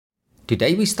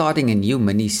Today we're starting a new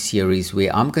mini-series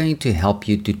where I'm going to help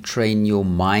you to train your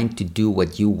mind to do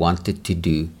what you want it to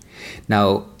do.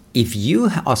 Now, if you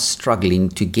are struggling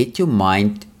to get your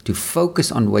mind to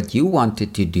focus on what you want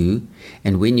it to do,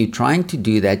 and when you're trying to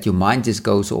do that, your mind just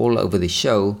goes all over the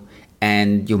show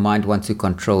and your mind wants to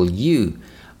control you,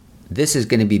 this is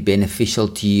going to be beneficial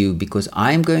to you because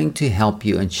I'm going to help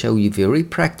you and show you very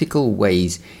practical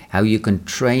ways how you can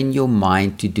train your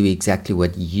mind to do exactly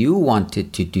what you want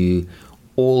it to do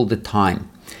all the time.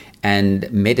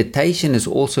 And meditation is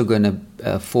also going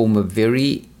to form a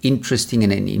very interesting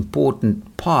and an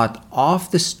important part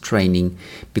of this training,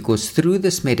 because through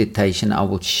this meditation I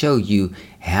will show you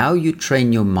how you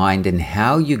train your mind and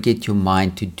how you get your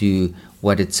mind to do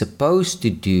what it's supposed to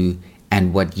do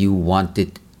and what you want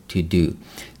it to do.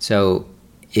 So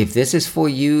if this is for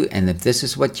you and if this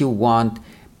is what you want,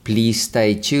 please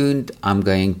stay tuned. I'm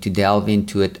going to delve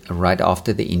into it right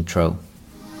after the intro.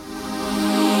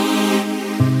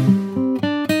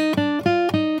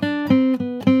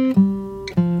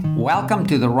 Welcome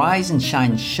to the Rise and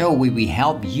Shine show, where we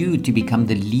help you to become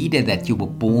the leader that you were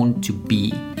born to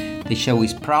be. The show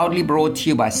is proudly brought to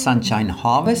you by Sunshine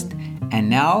Harvest. And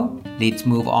now let's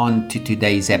move on to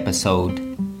today's episode.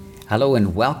 Hello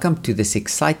and welcome to this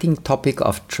exciting topic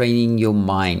of training your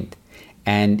mind.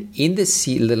 And in this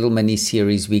little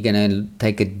mini-series, we're going to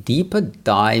take a deeper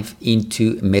dive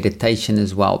into meditation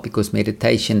as well, because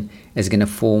meditation is going to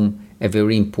form a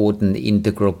very important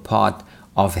integral part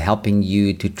of helping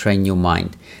you to train your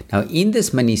mind. Now, in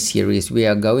this mini-series, we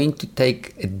are going to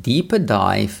take a deeper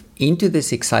dive into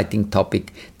this exciting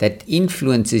topic that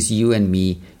influences you and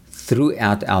me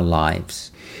throughout our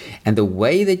lives. And the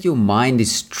way that your mind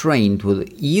is trained will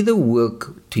either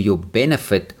work to your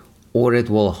benefit or it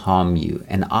will harm you.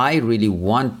 And I really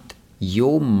want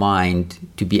your mind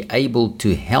to be able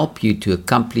to help you to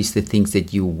accomplish the things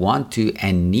that you want to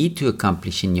and need to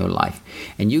accomplish in your life.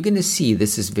 And you're going to see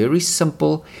this is very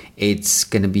simple. It's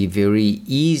going to be very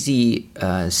easy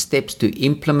steps to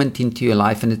implement into your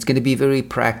life, and it's going to be very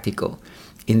practical.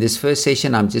 In this first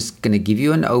session, I'm just going to give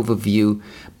you an overview,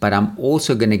 but I'm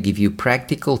also going to give you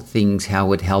practical things,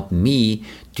 how it helped me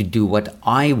to do what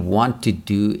I want to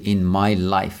do in my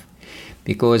life.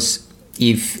 Because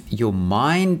if your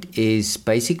mind is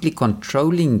basically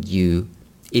controlling you,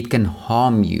 it can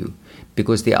harm you,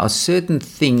 because there are certain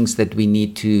things that we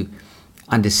need to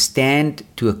understand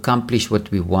to accomplish what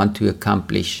we want to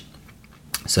accomplish.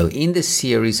 So in this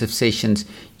series of sessions,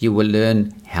 you will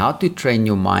learn how to train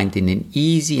your mind in an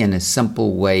easy and a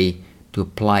simple way to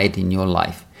apply it in your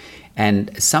life.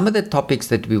 And some of the topics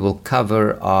that we will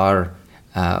cover are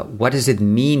what does it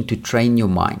mean to train your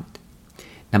mind?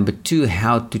 Number 2,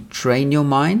 how to train your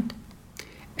mind.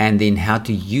 And then how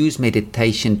to use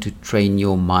meditation to train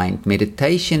your mind.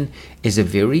 Meditation is a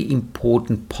very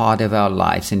important part of our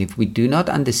lives. And if we do not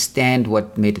understand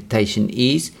what meditation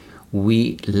is,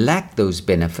 we lack those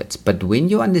benefits. But when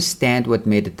you understand what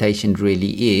meditation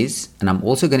really is, and I'm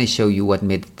also going to show you what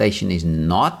meditation is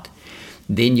not,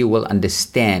 then you will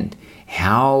understand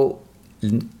how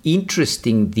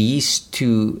interesting these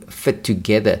two fit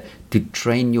together to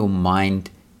train your mind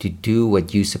to do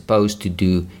what you're supposed to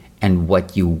do and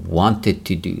what you want it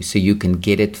to do, so you can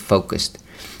get it focused.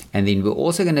 And then we're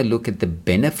also going to look at the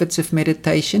benefits of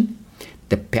meditation,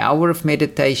 the power of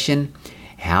meditation,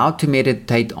 how to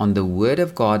meditate on the Word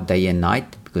of God day and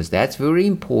night, because that's very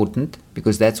important,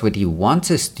 because that's what He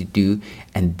wants us to do,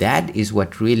 and that is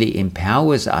what really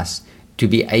empowers us to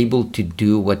be able to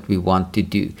do what we want to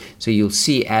do. So you'll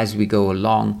see as we go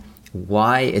along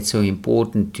why it's so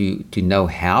important to know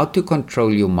how to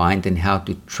control your mind and how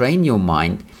to train your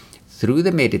mind through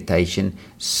the meditation,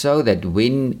 so that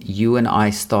when you and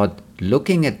I start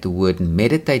looking at the Word and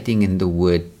meditating in the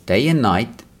Word day and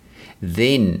night,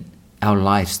 then our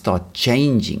lives start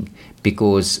changing,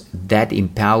 because that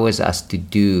empowers us to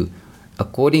do,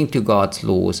 according to God's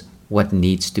laws, what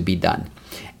needs to be done.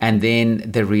 And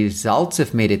then the results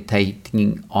of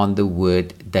meditating on the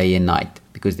Word day and night,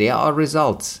 because there are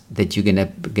results that you're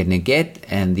gonna get,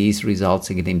 and these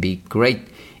results are going to be great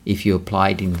if you apply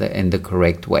it in the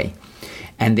correct way.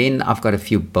 And then I've got a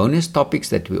few bonus topics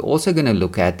that we're also going to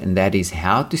look at, and that is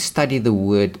how to study the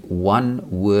Word one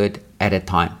word at a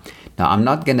time. Now, I'm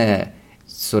not going to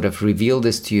sort of reveal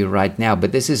this to you right now,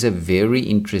 but this is a very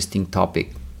interesting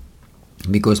topic,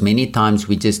 because many times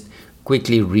we just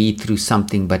quickly read through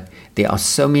something, but there are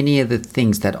so many other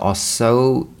things that are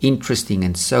so interesting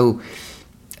and so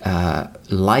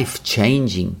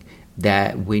life-changing,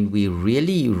 that when we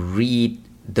really read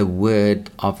the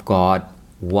Word of God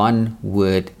one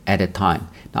word at a time.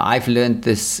 Now, I've learned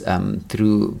this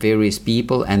through various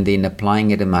people and then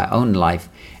applying it in my own life.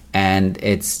 And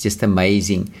it's just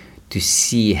amazing to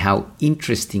see how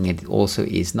interesting it also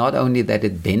is. Not only that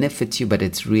it benefits you, but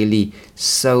it's really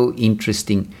so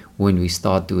interesting when we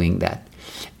start doing that.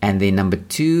 And then number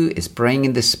 2 is praying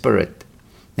in the Spirit.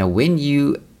 Now, when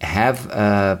you have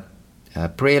a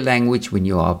prayer language, when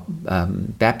you are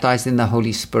baptized in the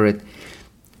Holy Spirit,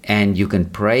 and you can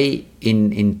pray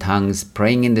in tongues,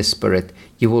 praying in the Spirit,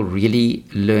 you will really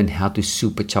learn how to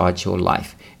supercharge your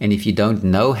life. And if you don't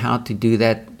know how to do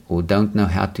that or don't know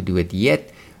how to do it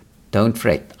yet, don't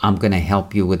fret. I'm going to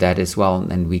help you with that as well.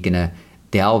 And we're going to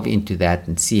delve into that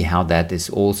and see how that is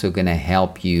also going to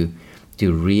help you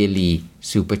to really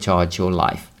supercharge your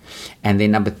life. And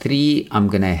then number 3, I'm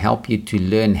going to help you to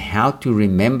learn how to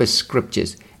remember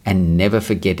scriptures and never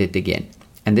forget it again.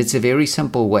 And it's a very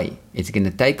simple way. It's going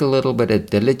to take a little bit of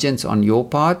diligence on your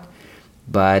part,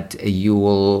 but you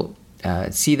will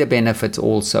see the benefits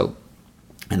also.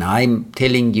 And I'm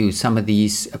telling you some of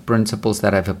these principles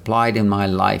that I've applied in my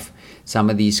life, some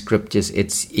of these scriptures,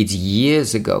 it's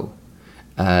years ago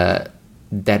that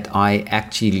I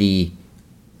actually,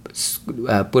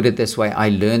 put it this way, I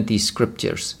learned these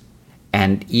scriptures.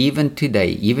 And even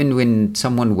today, even when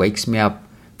someone wakes me up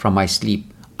from my sleep,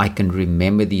 I can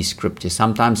remember these scriptures.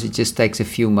 Sometimes it just takes a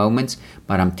few moments,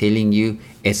 but I'm telling you,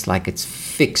 it's like it's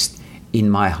fixed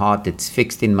in my heart, it's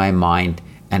fixed in my mind,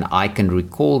 and I can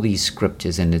recall these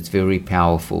scriptures, and it's very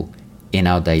powerful in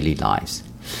our daily lives.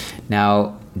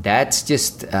 Now, that's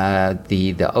just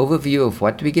the overview of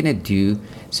what we're going to do.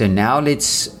 So now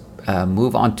let's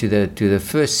move on to the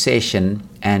first session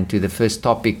and to the first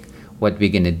topic, what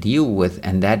we're going to deal with,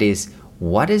 and that is,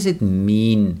 what does it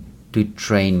mean to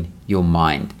train your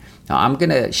mind? Now, I'm going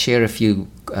to share a few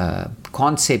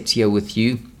concepts here with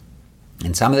you,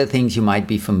 and some of the things you might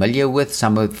be familiar with,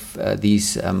 some of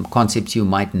these concepts you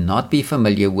might not be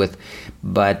familiar with,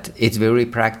 but it's very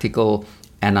practical,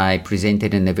 and I present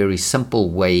it in a very simple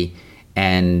way,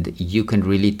 and you can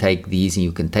really take these and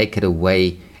you can take it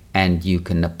away and you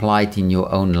can apply it in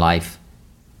your own life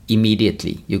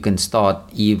immediately. You can start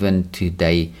even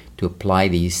today to apply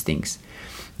these things.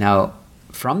 Now,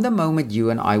 from the moment you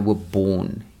and I were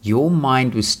born, your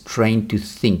mind was trained to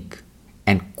think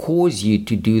and cause you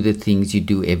to do the things you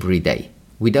do every day.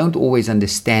 We don't always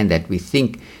understand that. We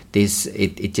think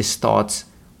it just starts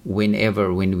when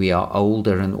we are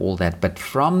older and all that. But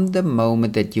from the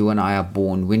moment that you and I are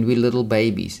born, when we're little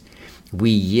babies,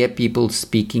 we hear people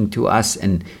speaking to us,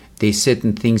 and there's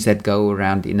certain things that go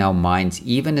around in our minds,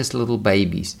 even as little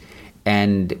babies.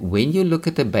 And when you look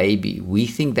at a baby, we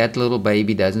think that little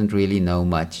baby doesn't really know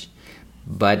much.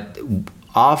 But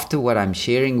after what I'm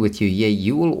sharing with you here,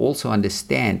 you will also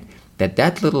understand that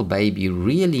that little baby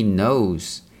really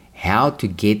knows how to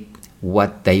get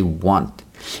what they want.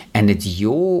 And it's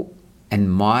your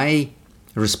and my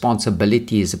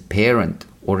responsibility as a parent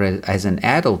or as an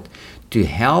adult to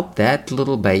help that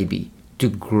little baby to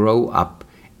grow up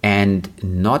and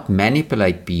not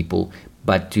manipulate people,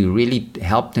 but to really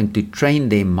help them to train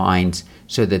their minds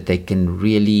so that they can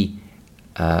really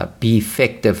be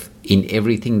effective in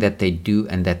everything that they do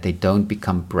and that they don't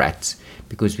become brats.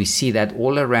 Because we see that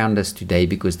all around us today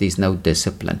because there's no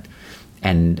discipline.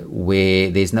 And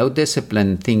where there's no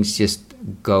discipline, things just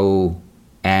go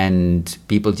and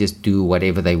people just do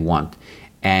whatever they want.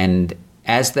 And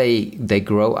as they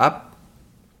grow up,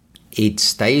 it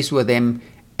stays with them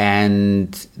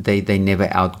and they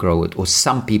never outgrow it. Or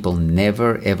some people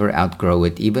never ever outgrow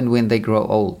it. Even when they grow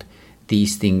old,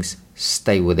 these things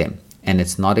stay with them. And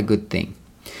it's not a good thing.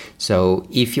 So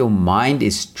if your mind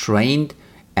is trained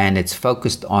and it's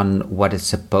focused on what it's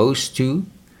supposed to,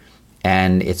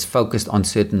 and it's focused on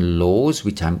certain laws,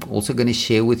 which I'm also going to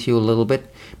share with you a little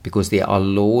bit, because there are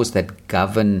laws that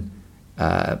govern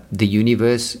the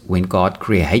universe. When God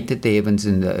created the heavens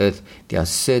and the earth, there are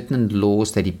certain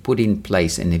laws that He put in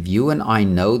place. And if you and I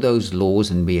know those laws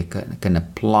and we can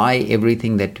apply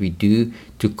everything that we do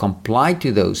to comply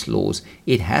to those laws,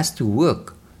 it has to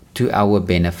work to our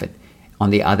benefit. On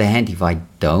the other hand, if I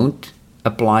don't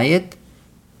apply it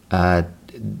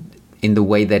in the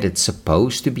way that it's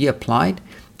supposed to be applied,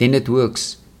 then it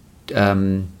works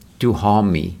to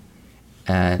harm me.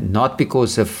 Not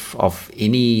because of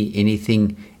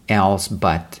anything else,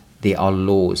 but there are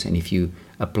laws. And if you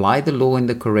apply the law in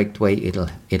the correct way,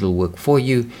 it'll work for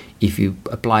you. If you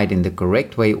apply it in the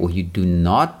correct way or you do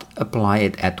not apply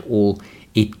it at all,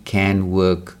 it can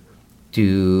work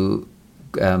to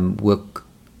work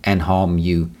and harm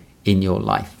you in your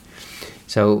life.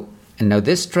 So now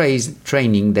this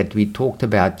training that we talked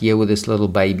about here with this little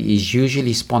baby is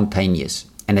usually spontaneous.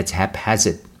 and it's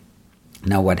haphazard.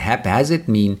 Now, what haphazard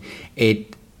mean?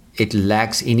 It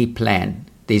lacks any plan.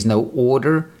 There's no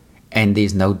order and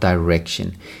there's no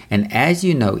direction. And as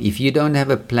you know, if you don't have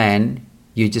a plan,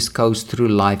 you just coast through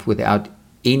life without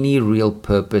any real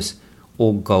purpose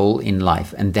or goal in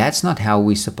life, and that's not how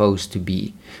we're supposed to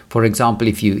be. For example,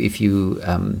 if you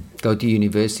go to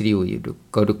university or you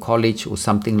go to college or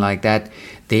something like that,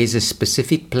 there's a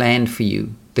specific plan for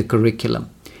you, the curriculum,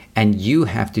 and you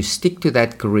have to stick to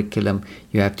that curriculum.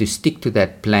 You have to stick to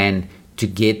that plan to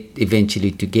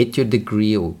eventually get your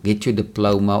degree or get your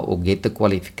diploma or get the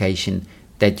qualification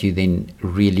that you then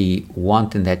really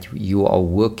want and that you are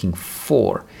working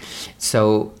for.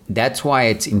 So that's why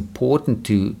it's important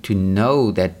to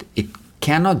know that it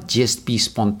cannot just be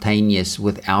spontaneous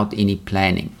without any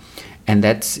planning. And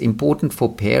that's important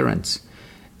for parents.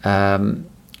 And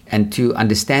to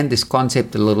understand this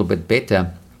concept a little bit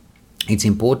better, it's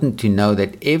important to know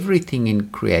that everything in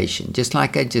creation, just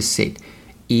like I just said,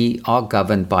 are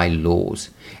governed by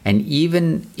laws. And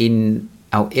even in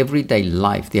our everyday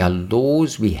life, there are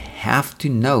laws we have to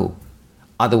know.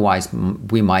 Otherwise,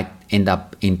 we might end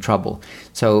up in trouble.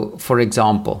 So, for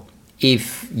example,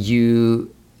 if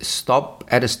you stop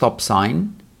at a stop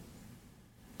sign,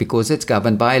 because it's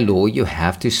governed by a law, you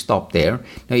have to stop there.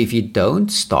 Now, if you don't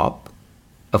stop,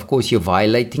 of course, you're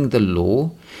violating the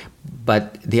law,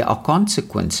 but there are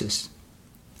consequences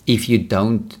if you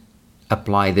don't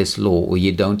apply this law or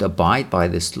you don't abide by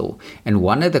this law. And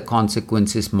one of the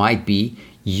consequences might be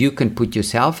you can put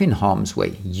yourself in harm's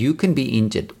way, you can be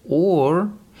injured,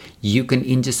 or you can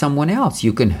injure someone else,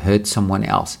 you can hurt someone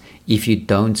else if you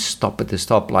don't stop at the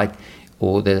stoplight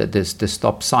or the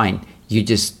stop sign. You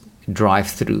just drive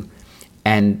through.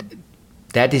 And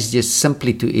that is just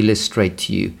simply to illustrate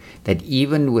to you that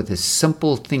even with a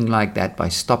simple thing like that, by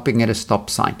stopping at a stop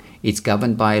sign, it's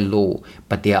governed by a law,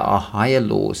 but there are higher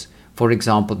laws. For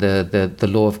example, the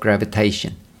law of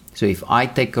gravitation. So if I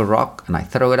take a rock and I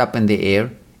throw it up in the air,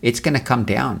 it's going to come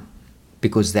down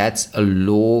because that's a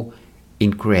law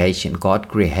in creation. God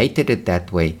created it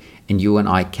that way, and you and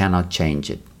I cannot change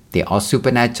it. There are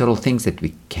supernatural things that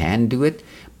we can do it,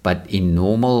 but in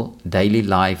normal daily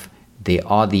life, there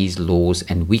are these laws,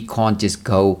 and we can't just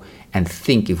go and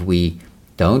think if we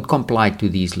don't comply to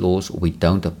these laws or we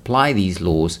don't apply these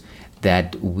laws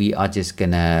that we are just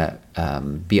going to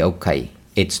be okay.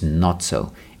 It's not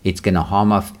so. It's going to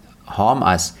harm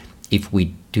us if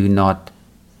we do not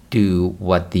do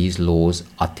what these laws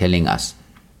are telling us.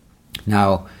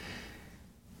 Now,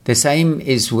 the same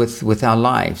is with our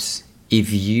lives.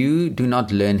 If you do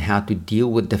not learn how to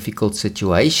deal with difficult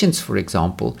situations, for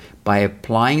example, by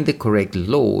applying the correct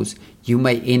laws, you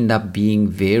may end up being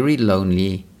very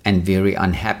lonely and very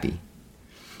unhappy.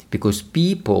 Because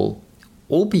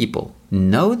all people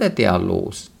know that there are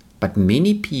laws, but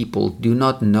many people do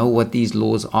not know what these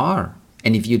laws are.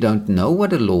 And if you don't know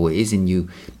what a law is and you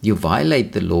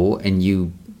violate the law and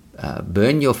you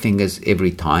burn your fingers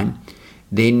every time,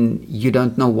 then you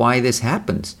don't know why this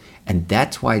happens. And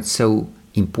that's why it's so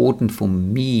important for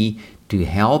me to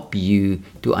help you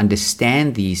to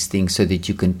understand these things so that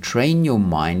you can train your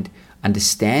mind,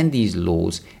 understand these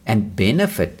laws, and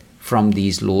benefit from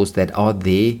these laws that are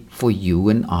there for you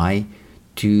and I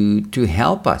to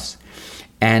help us.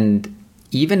 And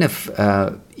even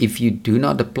if you do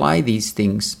not apply these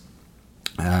things,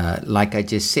 like I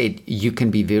just said, you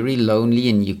can be very lonely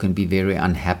and you can be very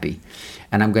unhappy.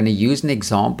 And I'm going to use an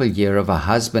example here of a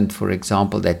husband, for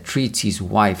example, that treats his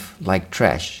wife like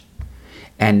trash.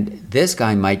 And this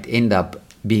guy might end up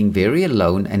being very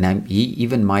alone, and he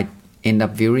even might end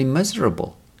up very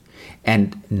miserable.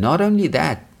 And not only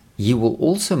that, he will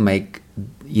also make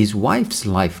his wife's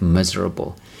life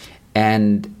miserable.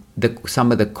 And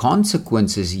some of the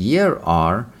consequences here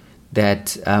are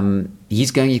that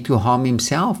he's going to harm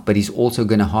himself, but he's also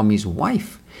going to harm his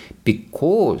wife,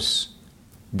 because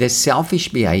this selfish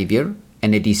behavior,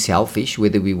 and it is selfish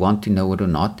whether we want to know it or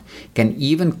not, can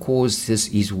even cause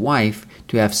his wife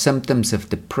to have symptoms of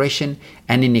depression,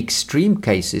 and in extreme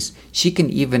cases, she can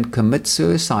even commit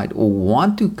suicide or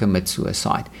want to commit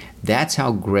suicide. That's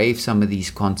how grave some of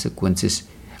these consequences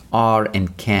are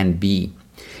and can be.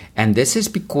 And this is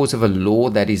because of a law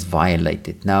that is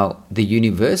violated. Now, the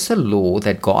universal law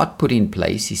that God put in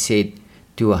place, He said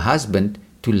to a husband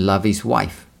to love his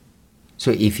wife.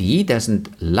 So if he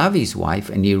doesn't love his wife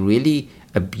and he really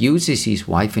abuses his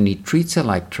wife and he treats her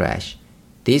like trash,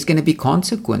 there's going to be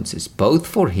consequences both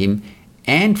for him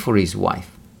and for his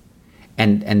wife.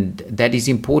 And that is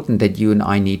important that you and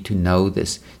I need to know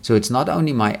this. So it's not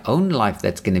only my own life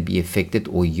that's going to be affected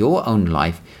or your own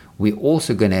life, we're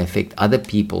also going to affect other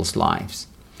people's lives.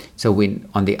 So when,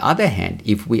 on the other hand,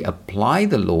 if we apply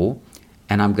the law,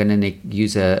 and I'm going to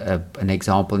use an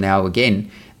example now again,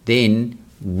 then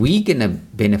we're going to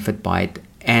benefit by it,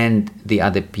 and the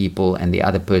other people and the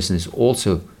other person is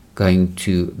also going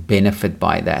to benefit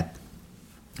by that.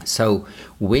 So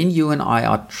when you and I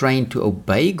are trained to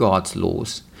obey God's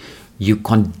laws, you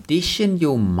condition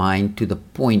your mind to the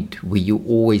point where you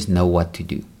always know what to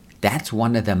do. That's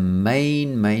one of the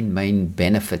main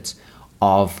benefits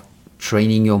of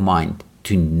training your mind,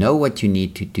 to know what you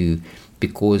need to do,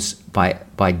 because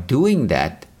by doing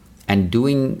that and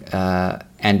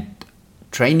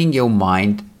training your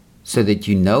mind so that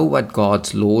you know what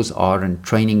God's laws are and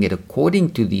training it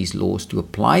according to these laws, to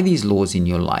apply these laws in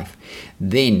your life,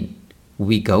 then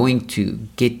we're going to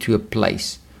get to a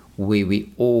place where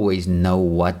we always know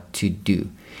what to do.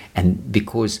 And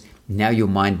because now your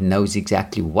mind knows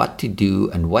exactly what to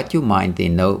do, and what your mind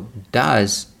then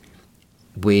does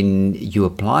when you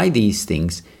apply these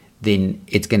things, then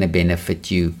it's going to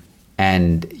benefit you,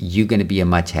 and you're going to be a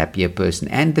much happier person,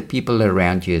 and the people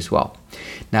around you as well.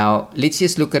 Now, let's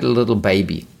just look at a little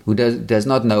baby who does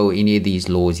not know any of these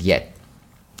laws yet.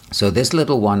 So this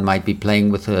little one might be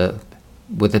playing with a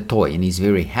toy, and he's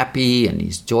very happy and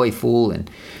he's joyful,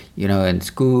 and and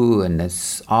school and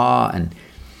and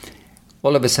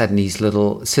all of a sudden his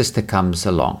little sister comes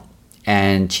along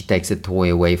and she takes the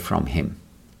toy away from him.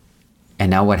 And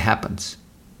now what happens?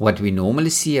 What we normally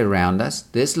see around us,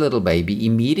 this little baby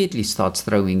immediately starts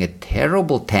throwing a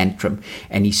terrible tantrum,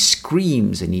 and he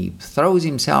screams and he throws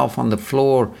himself on the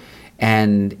floor,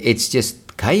 and it's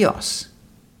just chaos.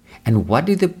 And what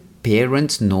do the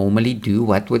parents normally do?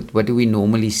 What do we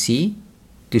normally see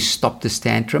to stop this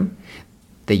tantrum?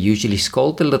 They usually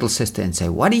scold the little sister and say,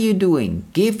 "What are you doing?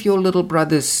 Give your little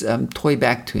brother's toy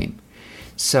back to him."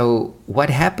 So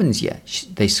what happens here?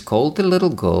 They scold the little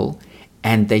girl,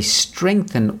 and they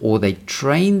strengthen, or they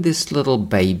train this little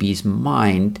baby's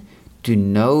mind to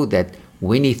know that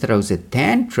when he throws a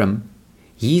tantrum,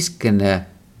 he's going to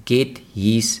get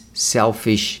his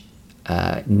selfish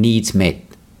needs met.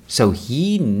 So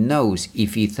he knows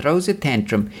if he throws a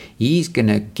tantrum, he's going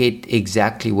to get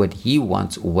exactly what he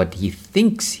wants, or what he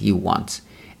thinks he wants.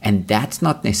 And that's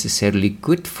not necessarily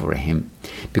good for him.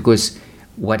 Because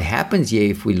what happens here,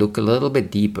 if we look a little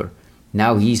bit deeper,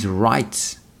 now his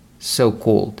rights,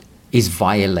 so-called, is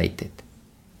violated.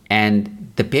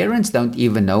 And the parents don't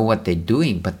even know what they're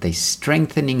doing, but they're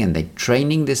strengthening and they're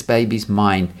training this baby's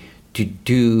mind to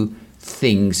do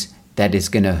things that is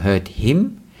going to hurt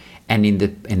him. And in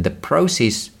the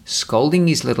process, scolding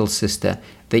his little sister,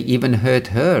 they even hurt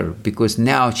her, because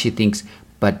now she thinks,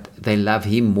 but they love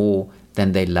him more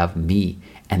than they love me.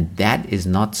 And that is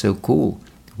not so cool.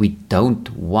 We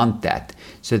don't want that.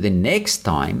 So the next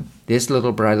time this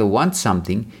little brother wants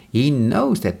something, he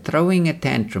knows that throwing a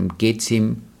tantrum gets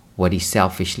him what he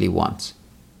selfishly wants.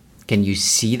 Can you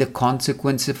see the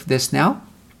consequence of this now?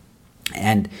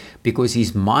 And because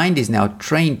his mind is now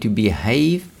trained to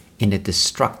behave in a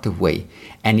destructive way,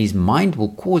 and his mind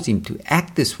will cause him to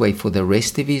act this way for the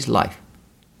rest of his life,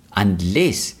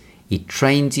 unless he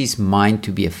trains his mind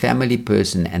to be a family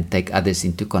person and take others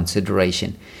into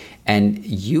consideration. And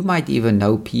you might even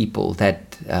know people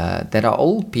that are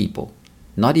old people,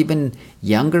 not even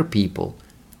younger people.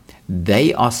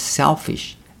 They are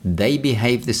selfish. They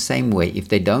behave the same way. If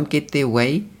they don't get their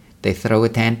way, they throw a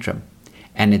tantrum.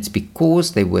 And it's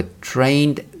because they were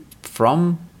trained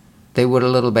from they were a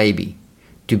little baby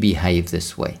to behave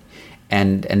this way.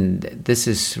 And this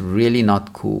is really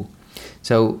not cool.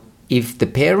 So if the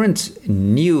parents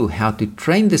knew how to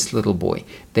train this little boy,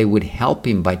 they would help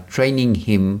him by training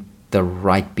him the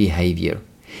right behavior.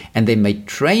 And they may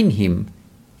train him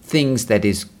things that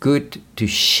is good to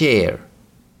share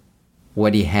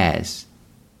what he has,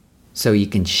 so he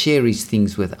can share his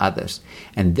things with others.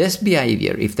 And this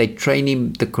behavior, if they train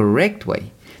him the correct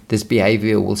way, this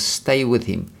behavior will stay with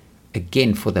him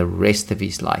again for the rest of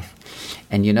his life.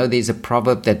 And there's a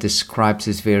proverb that describes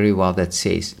this very well, that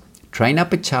says, "Train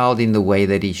up a child in the way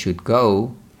that he should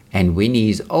go, and when he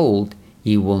is old,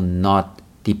 he will not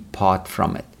depart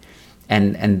from it."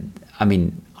 And I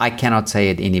mean, I cannot say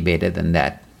it any better than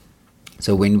that.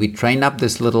 So when we train up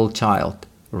this little child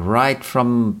right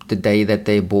from the day that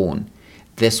they're born,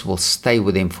 this will stay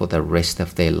with them for the rest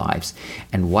of their lives.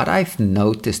 And what I've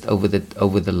noticed over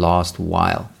the last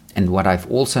while, and what I've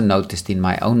also noticed in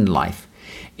my own life,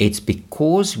 it's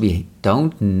because we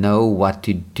don't know what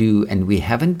to do, and we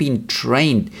haven't been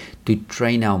trained to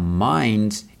train our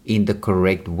minds in the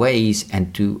correct ways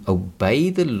and to obey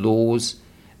the laws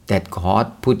that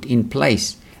God put in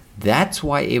place. That's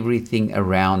why everything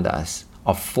around us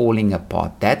are falling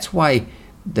apart. That's why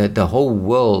the whole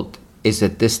world is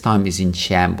at this time is in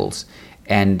shambles.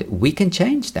 And we can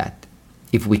change that.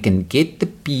 If we can get the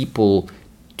people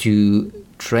to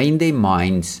train their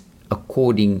minds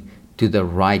according to the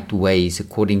right ways,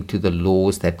 according to the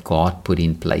laws that God put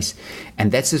in place.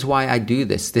 And this is why I do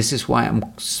this. This is why I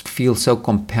feel so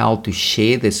compelled to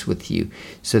share this with you,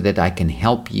 so that I can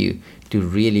help you to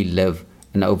really live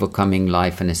an overcoming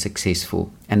life and a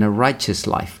successful and a righteous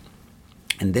life.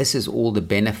 And this is all the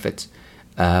benefits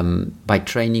by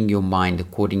training your mind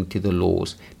according to the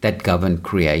laws that govern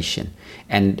creation.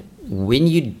 And when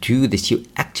you do this, you're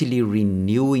actually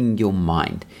renewing your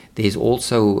mind. There's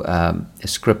also a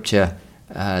scripture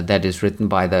that is written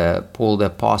by Paul the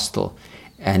Apostle,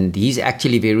 and he's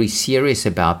actually very serious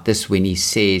about this when he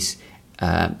says,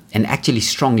 and actually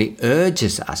strongly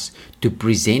urges us to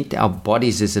present our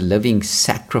bodies as a living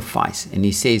sacrifice. And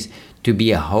he says, to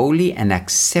be a holy and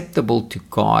acceptable to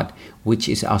God, which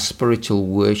is our spiritual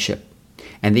worship.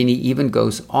 And then he even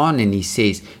goes on and he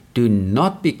says, do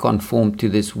not be conformed to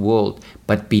this world,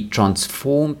 but be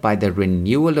transformed by the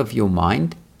renewal of your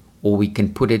mind. Or we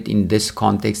can put it in this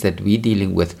context that we're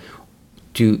dealing with,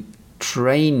 to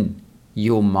train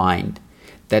your mind,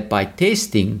 that by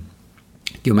testing,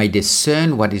 you may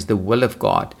discern what is the will of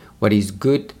God, what is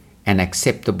good and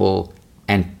acceptable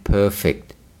and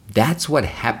perfect. That's what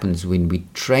happens when we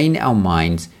train our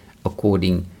minds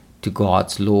according to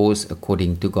God's laws,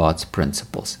 according to God's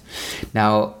principles.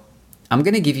 Now, I'm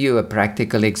going to give you a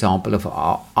practical example of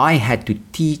how I had to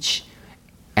teach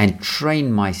and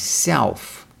train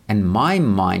myself and my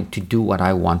mind to do what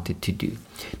I wanted to do.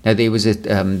 Now, there was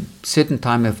a certain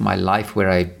time of my life where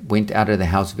I went out of the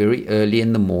house very early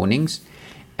in the mornings,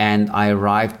 and I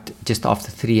arrived just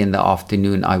after 3 in the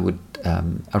afternoon. I would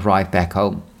arrive back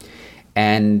home.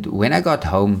 And when I got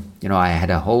home, I had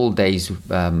a whole day's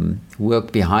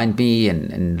work behind me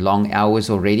and long hours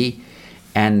already.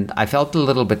 And I felt a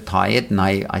little bit tired, and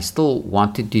I still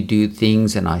wanted to do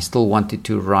things, and I still wanted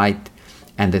to write,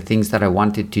 and the things that I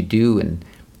wanted to do. And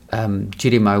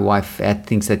Judy, my wife, had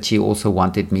things that she also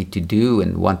wanted me to do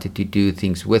and wanted to do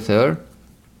things with her.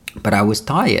 But I was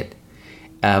tired.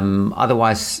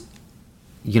 Otherwise,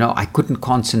 I couldn't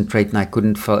concentrate, and I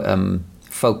couldn't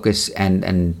focus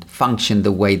and function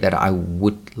the way that I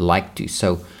would like to.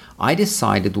 So I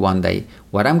decided one day,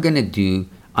 what I'm going to do,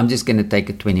 I'm just going to take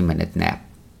a 20-minute nap.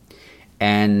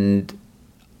 And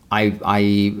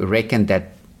I reckon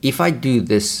that if I do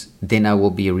this, then I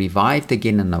will be revived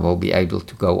again and I will be able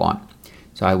to go on.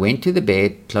 So I went to the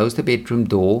bed, closed the bedroom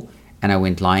door, and I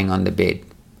went lying on the bed.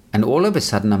 And all of a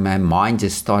sudden, my mind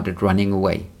just started running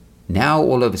away. Now,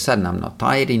 all of a sudden, I'm not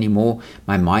tired anymore.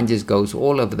 My mind just goes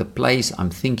all over the place. I'm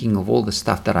thinking of all the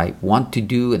stuff that I want to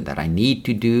do and that I need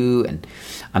to do. And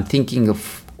I'm thinking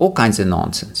of all kinds of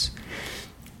nonsense.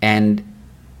 And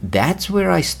that's where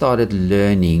I started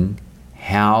learning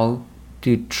how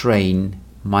to train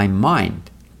my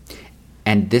mind.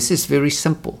 And this is very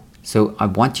simple. So I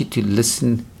want you to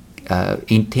listen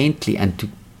intently and to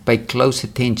pay close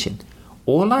attention.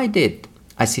 All I did,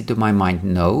 I said to my mind,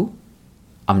 no,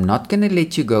 I'm not going to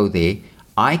let you go there.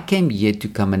 I came here to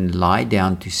come and lie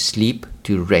down, to sleep,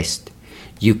 to rest.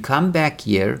 You come back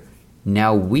here.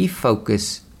 Now we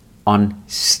focus on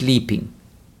sleeping.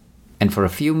 And for a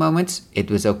few moments, it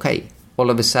was okay.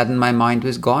 All of a sudden, my mind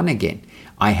was gone again.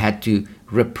 I had to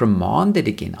reprimand it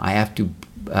again. I have to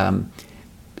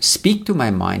speak to my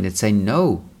mind and say,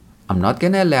 no, I'm not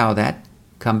going to allow that.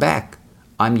 Come back.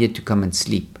 I'm here to come and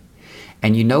sleep.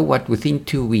 And you know what? Within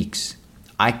 2 weeks,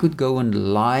 I could go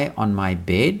and lie on my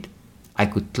bed. I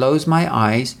could close my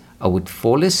eyes. I would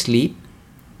fall asleep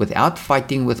without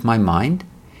fighting with my mind.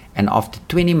 And after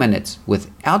 20 minutes,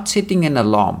 without setting an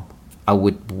alarm, I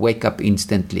would wake up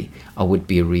instantly. I would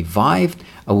be revived.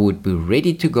 I would be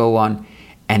ready to go on.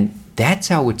 And that's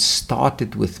how it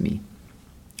started with me.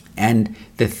 And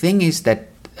the thing is that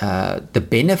the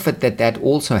benefit that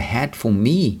also had for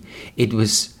me,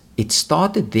 it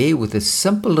started there with a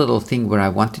simple little thing where I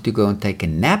wanted to go and take a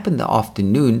nap in the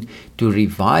afternoon to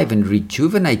revive and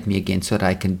rejuvenate me again so that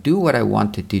I can do what I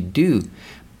wanted to do.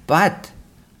 But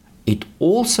it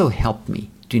also helped me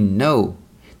to know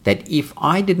that if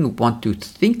I didn't want to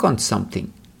think on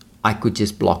something, I could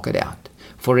just block it out.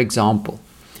 For example,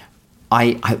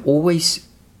 I always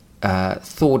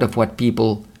thought of what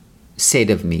people said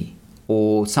of me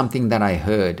or something that I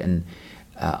heard, and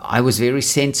I was very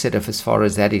sensitive as far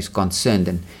as that is concerned.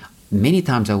 And many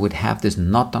times I would have this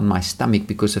knot on my stomach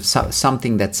because of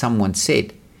something that someone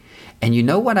said. And you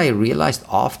know what I realized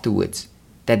afterwards?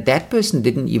 That person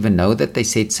didn't even know that they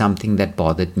said something that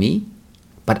bothered me.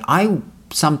 But I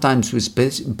sometimes was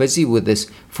busy with this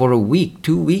for a week,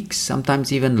 2 weeks,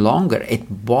 sometimes even longer.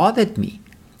 It bothered me.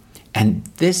 And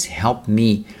this helped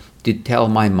me to tell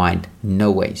my mind,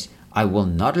 no ways. I will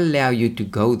not allow you to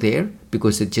go there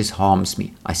because it just harms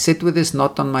me. I sit with this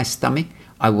knot on my stomach.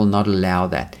 I will not allow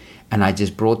that. And I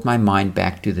just brought my mind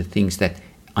back to the things that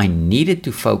I needed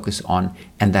to focus on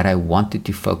and that I wanted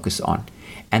to focus on.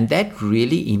 And that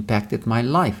really impacted my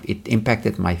life. It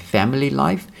impacted my family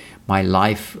life, my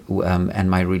life and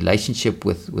my relationship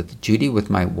with Judy, with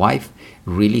my wife,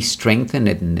 really strengthened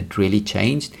it, and it really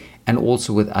changed, and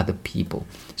also with other people.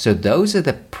 So those are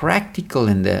the practical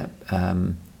and the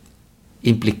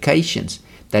implications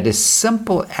that a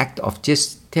simple act of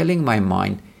just telling my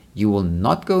mind, you will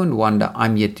not go and wonder,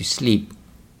 I'm here to sleep.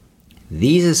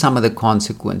 These are some of the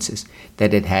consequences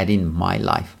that it had in my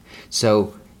life.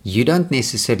 So you don't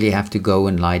necessarily have to go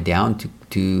and lie down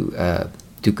to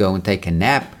go and take a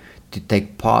nap, to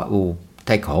take part or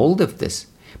take hold of this.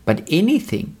 But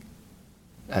anything,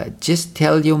 just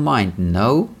tell your mind,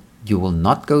 no, you will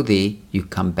not go there, you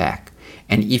come back.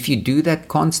 And if you do that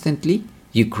constantly,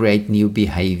 you create new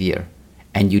behavior.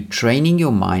 And you're training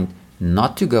your mind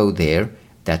not to go there.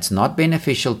 That's not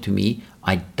beneficial to me.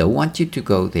 I don't want you to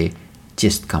go there.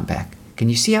 Just come back. Can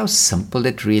you see how simple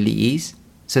it really is?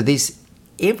 So there's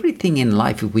everything in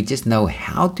life, if we just know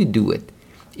how to do it,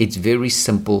 it's very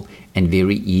simple and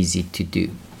very easy to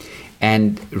do.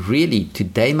 And really,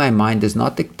 today my mind does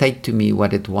not dictate to me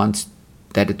what it wants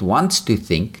to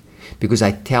think, because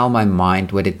I tell my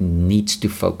mind what it needs to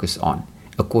focus on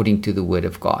according to the Word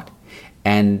of God.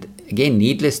 And again,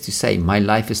 needless to say, my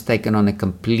life has taken on a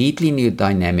completely new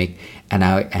dynamic, and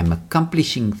I am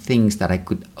accomplishing things that I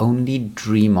could only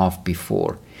dream of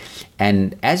before.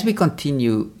 And as we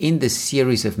continue in this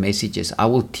series of messages, I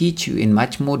will teach you in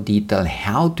much more detail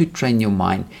how to train your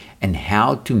mind and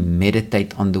how to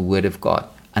meditate on the Word of God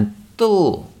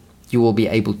until you will be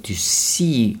able to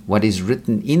see what is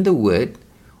written in the Word,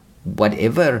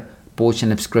 whatever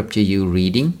portion of Scripture you're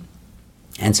reading,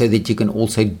 and so that you can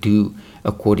also do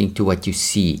according to what you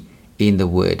see in the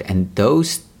Word. And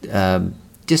those,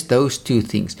 just those two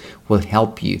things will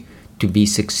help you to be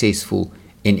successful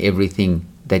in everything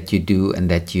that you do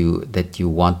and that you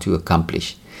want to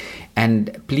accomplish.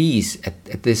 And please,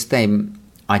 at this time,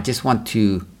 I just want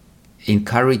to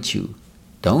encourage you,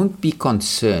 don't be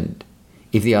concerned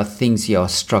if there are things you are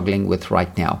struggling with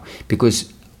right now,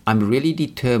 because I'm really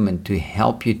determined to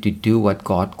help you to do what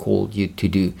God called you to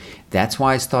do. That's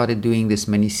why I started doing this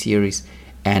mini-series,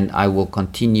 and I will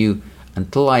continue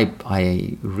until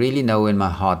I really know in my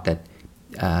heart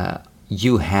that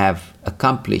you have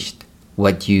accomplished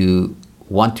what you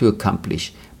want to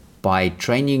accomplish by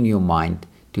training your mind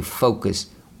to focus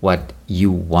what you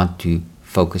want to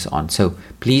focus on. So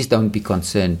please don't be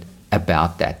concerned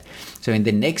about that. So in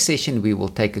the next session, we will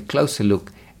take a closer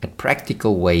look at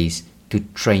practical ways to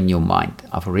train your mind.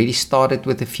 I've already started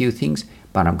with a few things,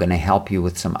 but I'm going to help you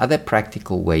with some other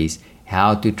practical ways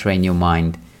how to train your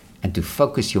mind and to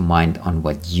focus your mind on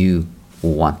what you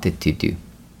wanted to do.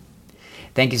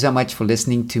 Thank you so much for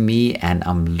listening to me, and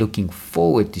I'm looking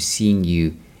forward to seeing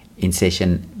you in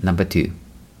session number 2.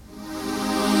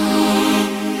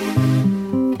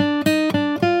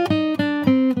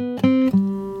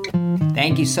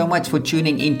 Thank you so much for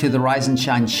tuning into the Rise and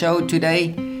Shine show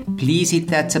today. Please hit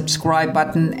that subscribe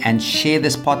button and share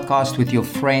this podcast with your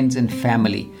friends and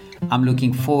family. I'm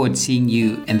looking forward to seeing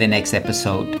you in the next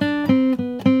episode.